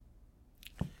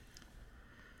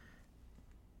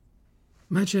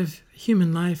Much of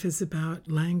human life is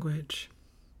about language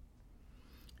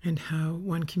and how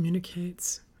one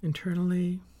communicates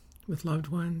internally with loved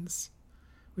ones,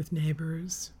 with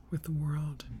neighbors, with the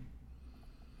world,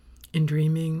 in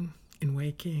dreaming, in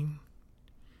waking,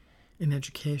 in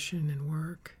education and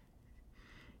work,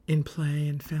 in play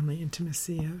and family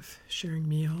intimacy of sharing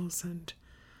meals and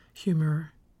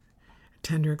humor,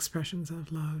 tender expressions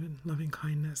of love and loving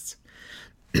kindness.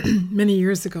 Many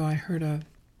years ago, I heard a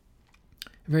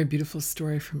very beautiful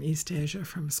story from East Asia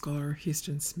from scholar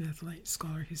Houston Smith, late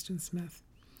scholar Houston Smith.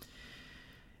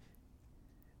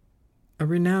 A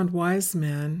renowned wise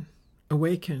man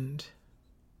awakened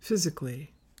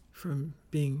physically from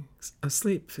being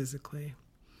asleep physically.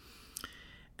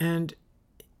 And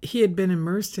he had been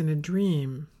immersed in a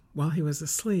dream while he was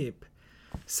asleep,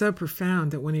 so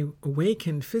profound that when he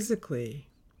awakened physically,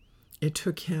 it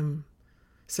took him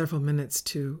several minutes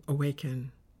to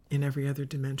awaken in every other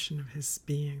dimension of his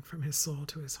being, from his soul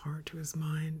to his heart to his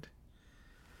mind,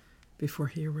 before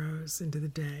he arose into the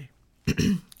day.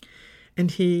 And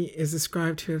he is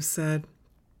ascribed to have said,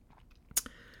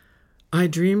 "I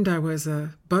dreamed I was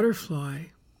a butterfly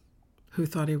who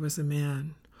thought he was a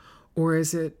man, or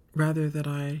is it rather that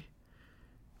I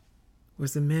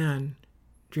was a man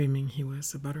dreaming he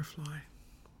was a butterfly?"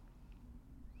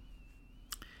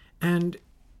 And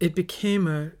it became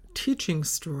a teaching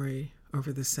story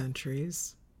over the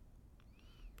centuries.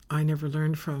 I never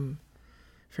learned from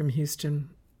Houston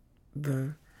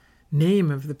the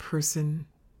name of the person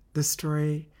the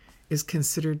story is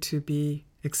considered to be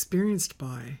experienced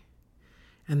by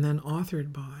and then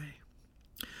authored by.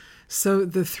 So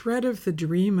the thread of the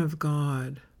dream of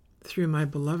God through my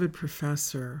beloved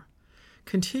professor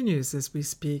continues as we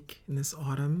speak in this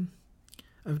autumn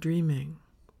of dreaming.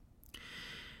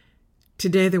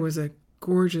 Today there was a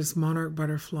gorgeous monarch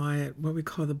butterfly at what we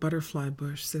call the butterfly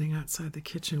bush sitting outside the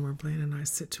kitchen where Blaine and I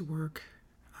sit to work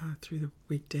through the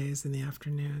weekdays and the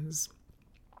afternoons.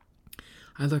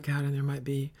 I look out and there might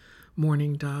be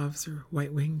mourning doves or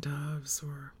white-winged doves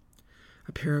or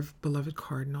a pair of beloved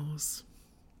cardinals,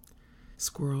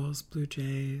 squirrels, blue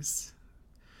jays,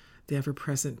 the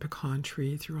ever-present pecan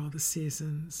tree through all the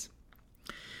seasons.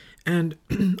 And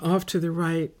off to the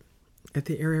right, at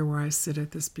the area where I sit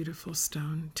at this beautiful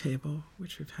stone table,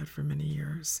 which we've had for many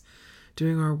years,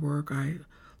 doing our work, I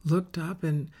looked up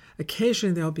and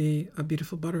occasionally there'll be a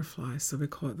beautiful butterfly, so we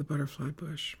call it the butterfly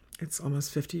bush. It's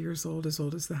almost 50 years old as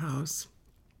the house.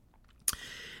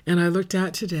 And I looked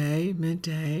out today,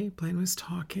 midday, Blaine was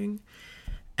talking,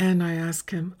 and I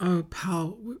asked him, "Oh,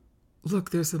 pal,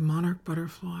 look, there's a monarch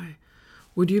butterfly.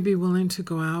 Would you be willing to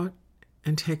go out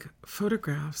and take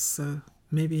photographs so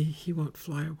maybe he won't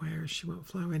fly away or she won't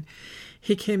fly away?" And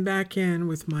he came back in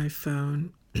with my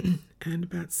phone and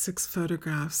about 6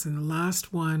 photographs, and the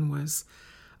last one was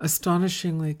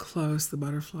astonishingly close. The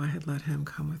butterfly had let him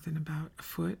come within about a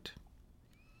foot.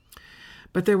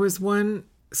 But there was one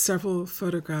several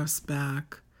photographs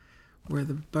back where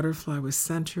the butterfly was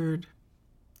centered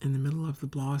in the middle of the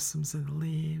blossoms and the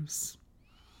leaves,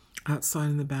 outside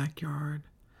in the backyard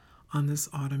on this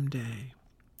autumn day.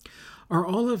 Are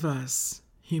all of us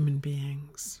human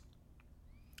beings?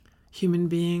 Human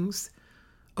beings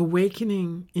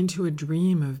awakening into a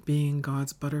dream of being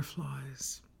God's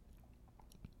butterflies?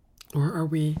 Or are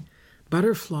we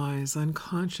butterflies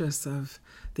unconscious of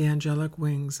the angelic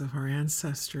wings of our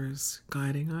ancestors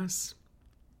guiding us?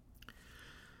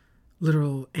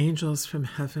 Literal angels from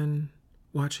heaven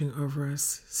watching over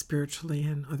us spiritually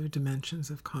in other dimensions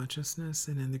of consciousness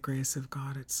and in the grace of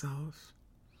God itself?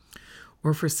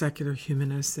 Or for secular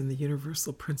humanists in the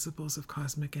universal principles of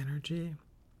cosmic energy?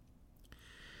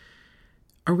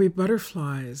 Are we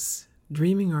butterflies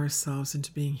dreaming ourselves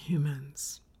into being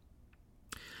humans?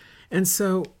 And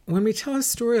so when we tell a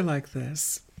story like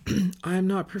this, I am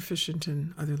not proficient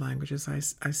in other languages.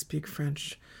 I speak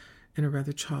French in a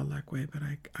rather childlike way, but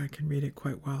I can read it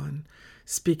quite well and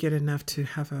speak it enough to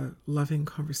have a loving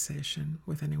conversation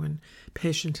with anyone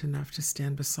patient enough to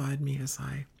stand beside me as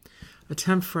I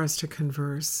attempt for us to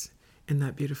converse in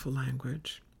that beautiful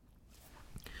language.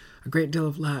 A great deal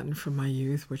of Latin from my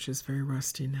youth, which is very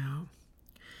rusty now.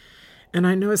 And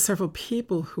I know several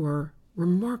people who are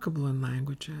remarkable in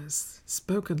languages,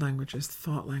 spoken languages,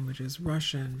 thought languages,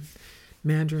 Russian,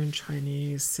 Mandarin,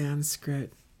 Chinese,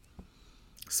 Sanskrit,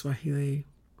 Swahili,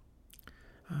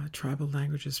 tribal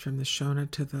languages from the Shona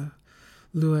to the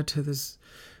Lua to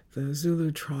the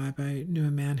Zulu tribe. I knew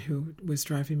a man who was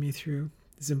driving me through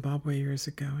Zimbabwe years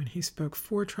ago, and he spoke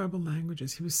 4 tribal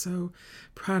languages. He was so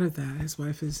proud of that. His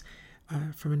wife is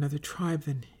from another tribe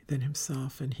than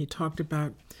himself, and he talked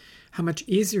about how much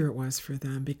easier it was for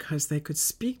them because they could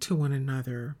speak to one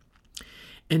another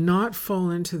and not fall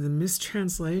into the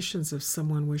mistranslations of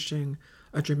someone wishing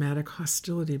a dramatic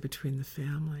hostility between the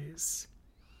families.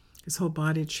 His whole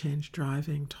body changed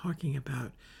driving, talking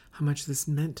about how much this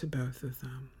meant to both of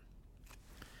them.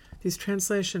 These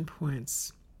translation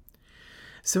points.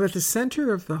 So at the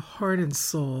center of the heart and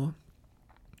soul,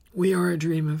 we are a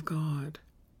dream of God,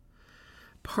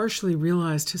 partially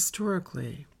realized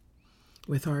historically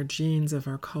with our genes of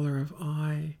our color of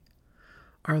eye,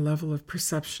 our level of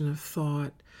perception of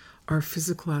thought, our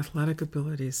physical athletic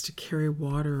abilities to carry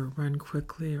water or run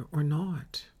quickly or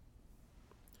not.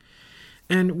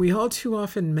 And we all too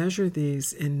often measure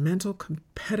these in mental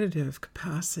competitive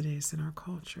capacities in our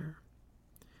culture.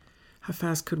 How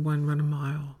fast could one run a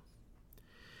mile?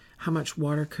 How much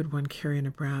water could one carry in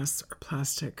a brass or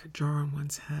plastic jar on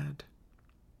one's head?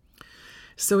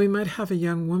 So we might have a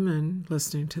young woman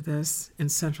listening to this in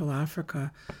Central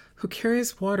Africa who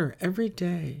carries water every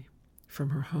day from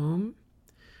her home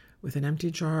with an empty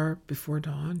jar before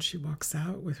dawn. She walks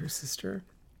out with her sister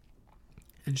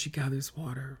and she gathers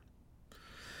water.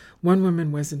 One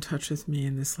woman was in touch with me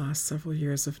in this last several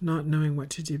years of not knowing what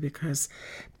to do because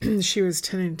she was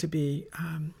tending to be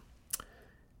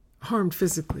harmed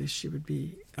physically. She would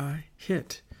be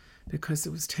hit because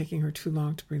it was taking her too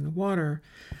long to bring the water.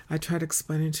 I tried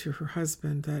explaining to her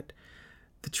husband that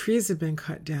the trees had been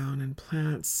cut down and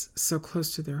plants so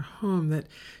close to their home that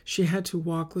she had to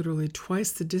walk literally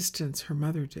twice the distance her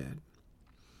mother did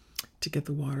to get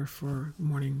the water for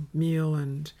morning meal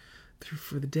and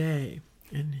for the day.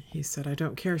 And he said, I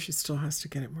don't care, she still has to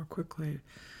get it more quickly.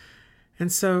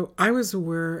 And so I was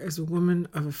aware as a woman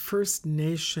of a First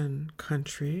Nation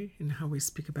country, and how we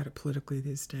speak about it politically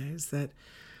these days, that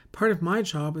part of my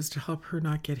job was to help her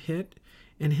not get hit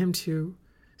and him to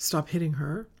stop hitting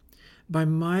her by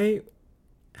my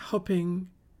helping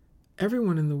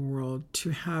everyone in the world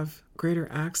to have greater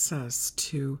access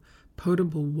to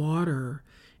potable water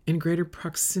in greater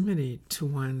proximity to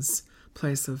one's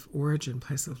place of origin,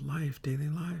 place of life, daily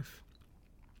life.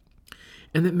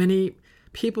 And that many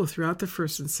people throughout the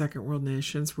first and second world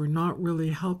nations were not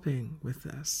really helping with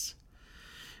this.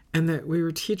 And that we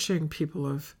were teaching people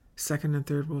of second and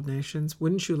third world nations,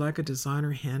 wouldn't you like a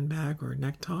designer handbag or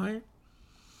necktie?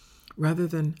 Rather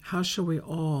than, how shall we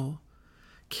all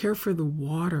care for the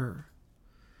water,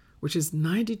 which is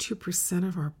 92%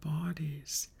 of our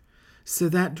bodies? So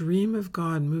that dream of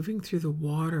God moving through the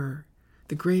water,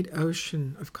 the great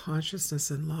ocean of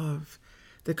consciousness and love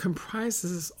that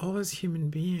comprises us all as human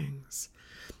beings,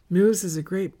 moves as a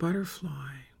great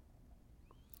butterfly,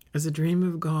 as a dream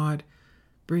of God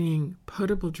bringing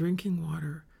potable drinking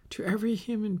water to every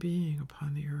human being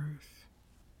upon the earth.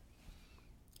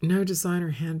 No designer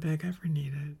handbag ever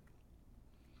needed.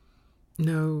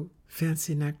 No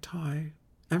fancy necktie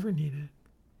ever needed.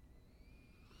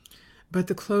 But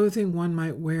the clothing one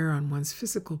might wear on one's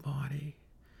physical body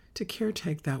to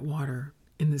caretake that water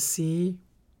in the sea,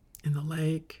 in the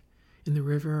lake, in the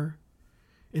river,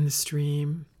 in the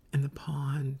stream, in the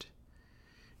pond,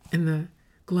 in the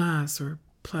glass or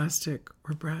plastic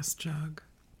or brass jug.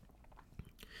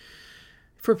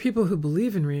 For people who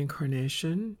believe in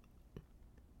reincarnation,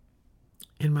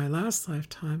 in my last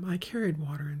lifetime, I carried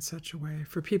water in such a way.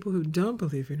 For people who don't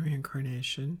believe in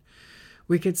reincarnation,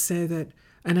 we could say that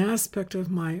an aspect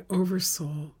of my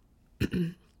oversoul,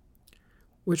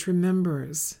 which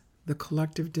remembers the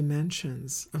collective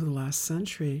dimensions of the last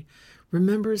century,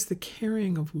 remembers the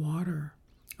carrying of water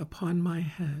upon my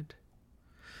head,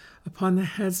 upon the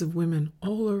heads of women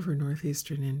all over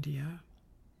northeastern India,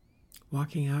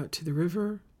 walking out to the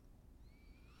river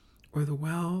or the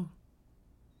well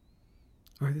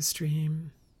or the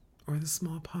stream or the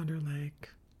small pond or lake.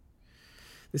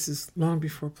 This is long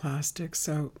before plastic,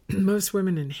 so most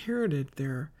women inherited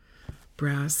their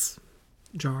brass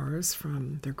jars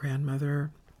from their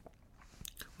grandmother.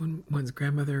 When one's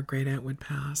grandmother or great aunt would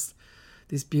pass,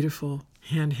 these beautiful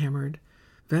hand-hammered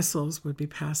vessels would be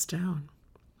passed down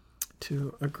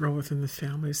to a girl within the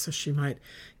family so she might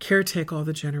caretake all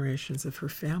the generations of her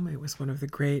family. It was one of the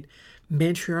great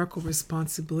matriarchal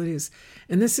responsibilities.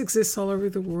 And this exists all over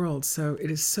the world, so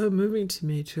it is so moving to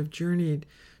me to have journeyed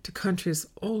to countries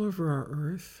all over our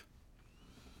earth.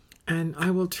 And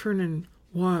I will turn and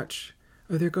watch,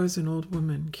 oh, there goes an old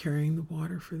woman carrying the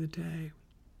water for the day.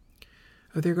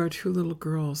 Oh, there go two little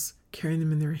girls carrying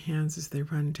them in their hands as they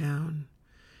run down.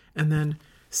 And then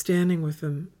standing with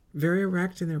them very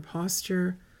erect in their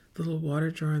posture, the little water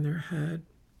jar on their head.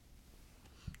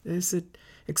 It's an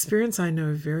experience I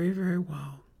know very, very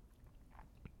well.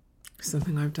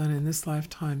 Something I've done in this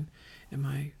lifetime in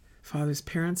my father's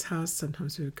parents' house.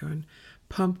 Sometimes we would go and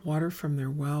pump water from their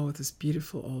well with this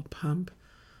beautiful old pump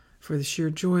for the sheer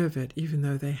joy of it, even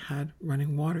though they had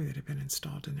running water that had been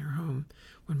installed in their home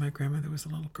when my grandmother was a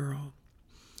little girl.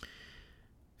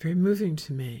 Very moving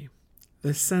to me.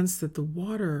 The sense that the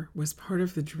water was part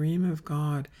of the dream of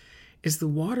God. Is the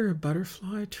water a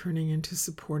butterfly turning into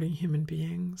supporting human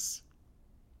beings?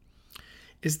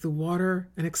 Is the water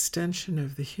an extension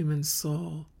of the human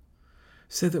soul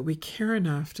so that we care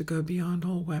enough to go beyond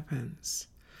all weapons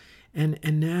and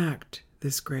enact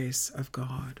this grace of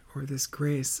God or this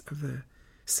grace of the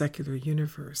secular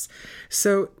universe?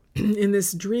 So in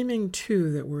this dreaming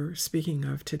too that we're speaking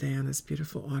of today on this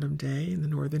beautiful autumn day in the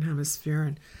Northern Hemisphere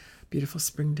and beautiful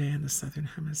spring day in the Southern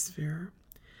Hemisphere,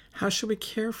 how should we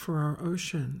care for our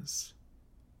oceans?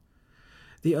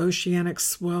 The oceanic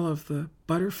swell of the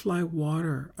butterfly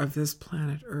water of this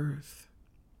planet Earth,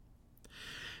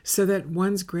 so that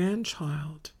one's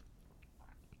grandchild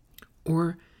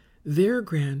or their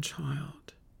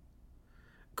grandchild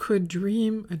could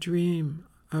dream a dream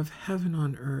of heaven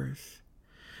on earth,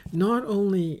 not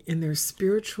only in their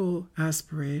spiritual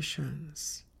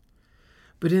aspirations,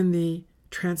 but in the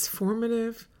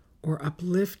transformative or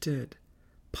uplifted,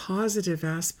 positive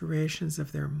aspirations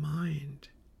of their mind.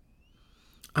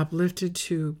 Uplifted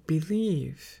to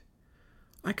believe,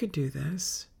 I could do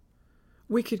this.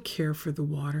 We could care for the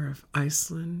water of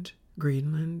Iceland,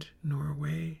 Greenland,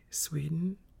 Norway,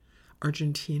 Sweden,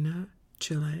 Argentina,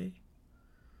 Chile,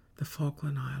 the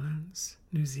Falkland Islands,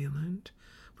 New Zealand.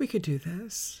 We could do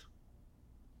this.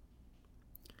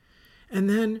 And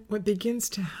then what begins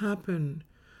to happen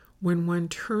when one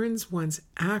turns one's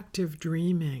active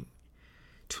dreaming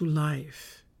to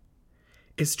life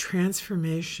is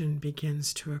transformation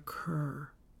begins to occur.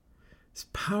 It's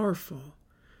powerful.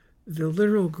 The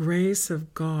literal grace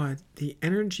of God, the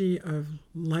energy of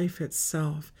life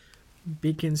itself,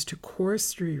 begins to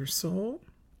course through your soul,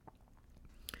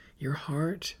 your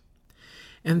heart,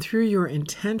 and through your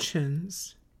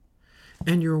intentions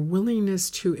and your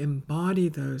willingness to embody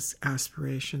those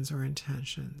aspirations or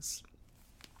intentions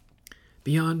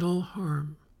beyond all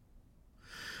harm.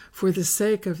 For the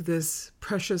sake of this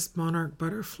precious monarch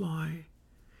butterfly,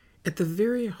 at the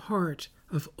very heart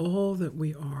of all that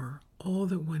we are, all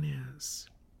that one is.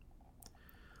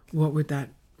 What would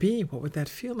that be? What would that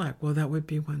feel like? Well, that would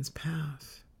be one's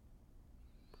path.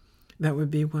 That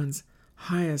would be one's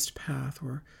highest path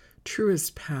or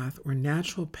truest path or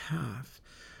natural path,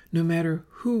 no matter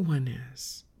who one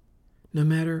is, no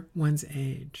matter one's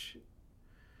age,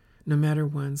 no matter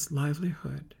one's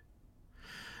livelihood,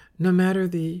 no matter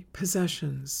the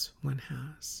possessions one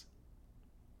has.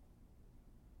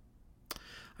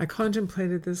 I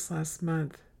contemplated this last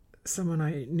month. Someone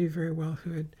I knew very well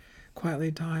who had quietly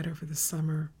died over the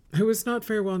summer, who was not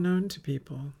very well known to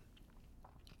people.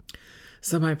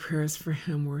 So my prayers for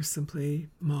him were simply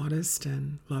modest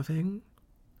and loving.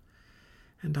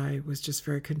 And I was just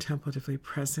very contemplatively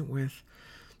present with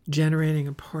generating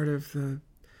a part of the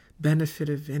benefit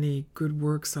of any good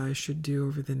works I should do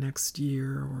over the next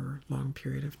year or long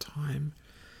period of time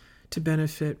to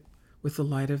benefit with the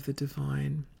light of the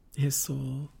divine, his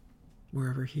soul,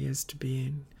 wherever he is to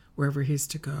be, wherever he's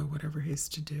to go, whatever he's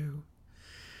to do.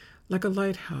 Like a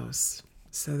lighthouse,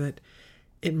 so that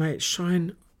it might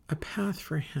shine a path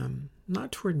for him,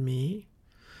 not toward me,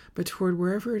 but toward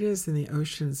wherever it is in the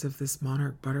oceans of this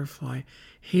monarch butterfly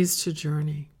he's to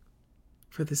journey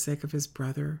for the sake of his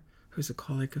brother, who's a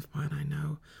colleague of mine I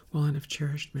know well and have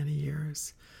cherished many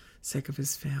years, sake of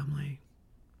his family,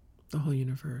 the whole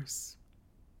universe.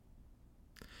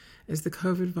 As the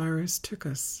COVID virus took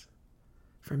us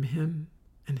from him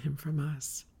and him from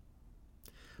us,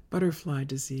 butterfly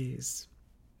disease,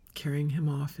 carrying him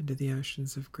off into the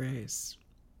oceans of grace.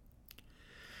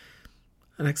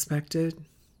 Unexpected,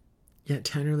 yet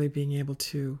tenderly being able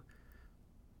to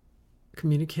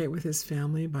communicate with his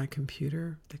family by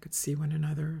computer. They could see one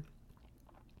another,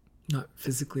 not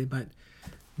physically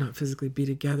be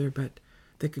together, but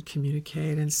they could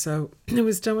communicate. And so it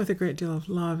was done with a great deal of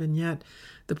love. And yet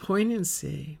the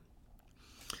poignancy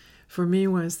for me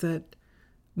was that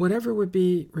whatever would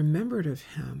be remembered of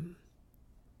him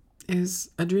is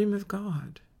a dream of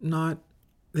God, not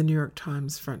the New York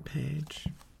Times front page,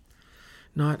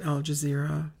 not Al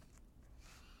Jazeera,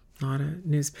 not a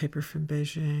newspaper from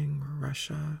Beijing or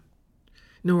Russia.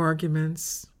 No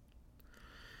arguments,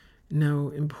 no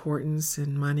importance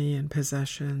in money and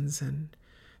possessions and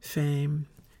fame,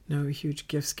 no huge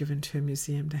gifts given to a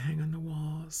museum to hang on the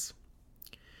walls.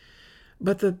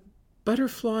 But the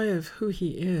butterfly of who he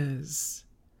is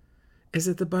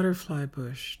at the butterfly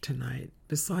bush tonight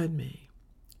beside me,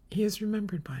 He is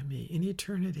remembered by me in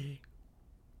eternity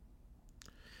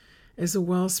as a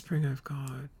wellspring of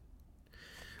God,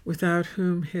 without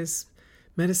whom his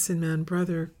medicine man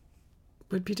brother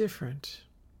would be different,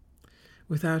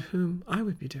 without whom I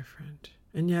would be different.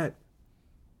 And yet,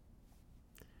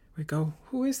 we go,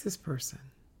 who is this person?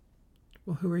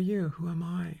 Well, who are you? Who am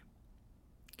I?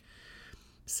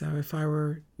 So if I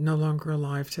were no longer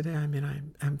alive today, I mean,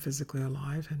 I am physically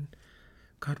alive, and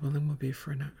God willing will be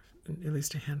for at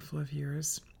least a handful of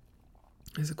years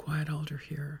as a quiet elder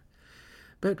here.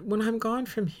 But when I'm gone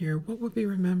from here, what will be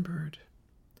remembered?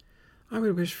 I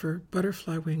would wish for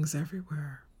butterfly wings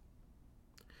everywhere,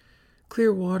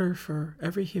 clear water for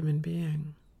every human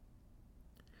being,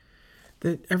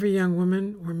 that every young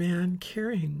woman or man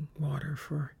carrying water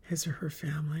for his or her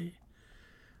family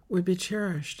would be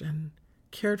cherished and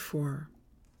cared for,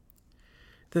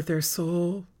 that their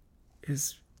soul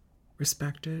is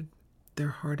respected, their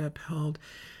heart upheld,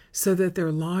 so that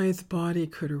their lithe body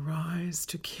could arise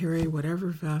to carry whatever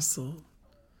vessel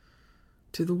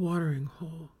to the watering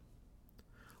hole,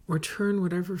 or turn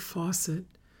whatever faucet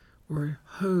or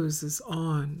hose is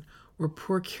on, or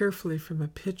pour carefully from a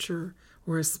pitcher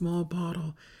or a small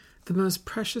bottle the most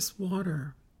precious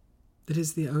water that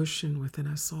is the ocean within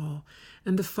us all,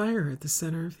 and the fire at the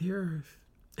center of the earth,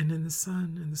 and in the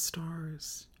sun and the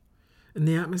stars, and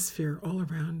the atmosphere all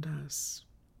around us.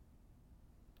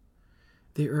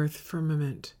 The earth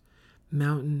firmament,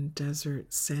 mountain,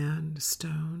 desert, sand,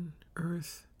 stone,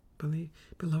 earth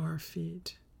below our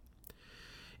feet.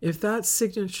 If that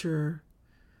signature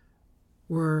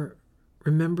were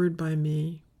remembered by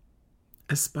me,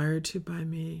 aspired to by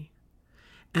me,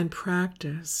 and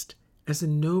practiced as a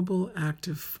noble,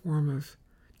 active form of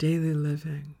daily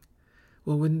living,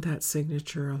 well, wouldn't that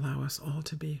signature allow us all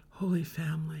to be holy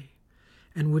family?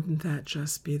 And wouldn't that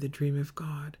just be the dream of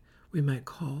God we might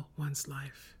call one's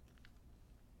life?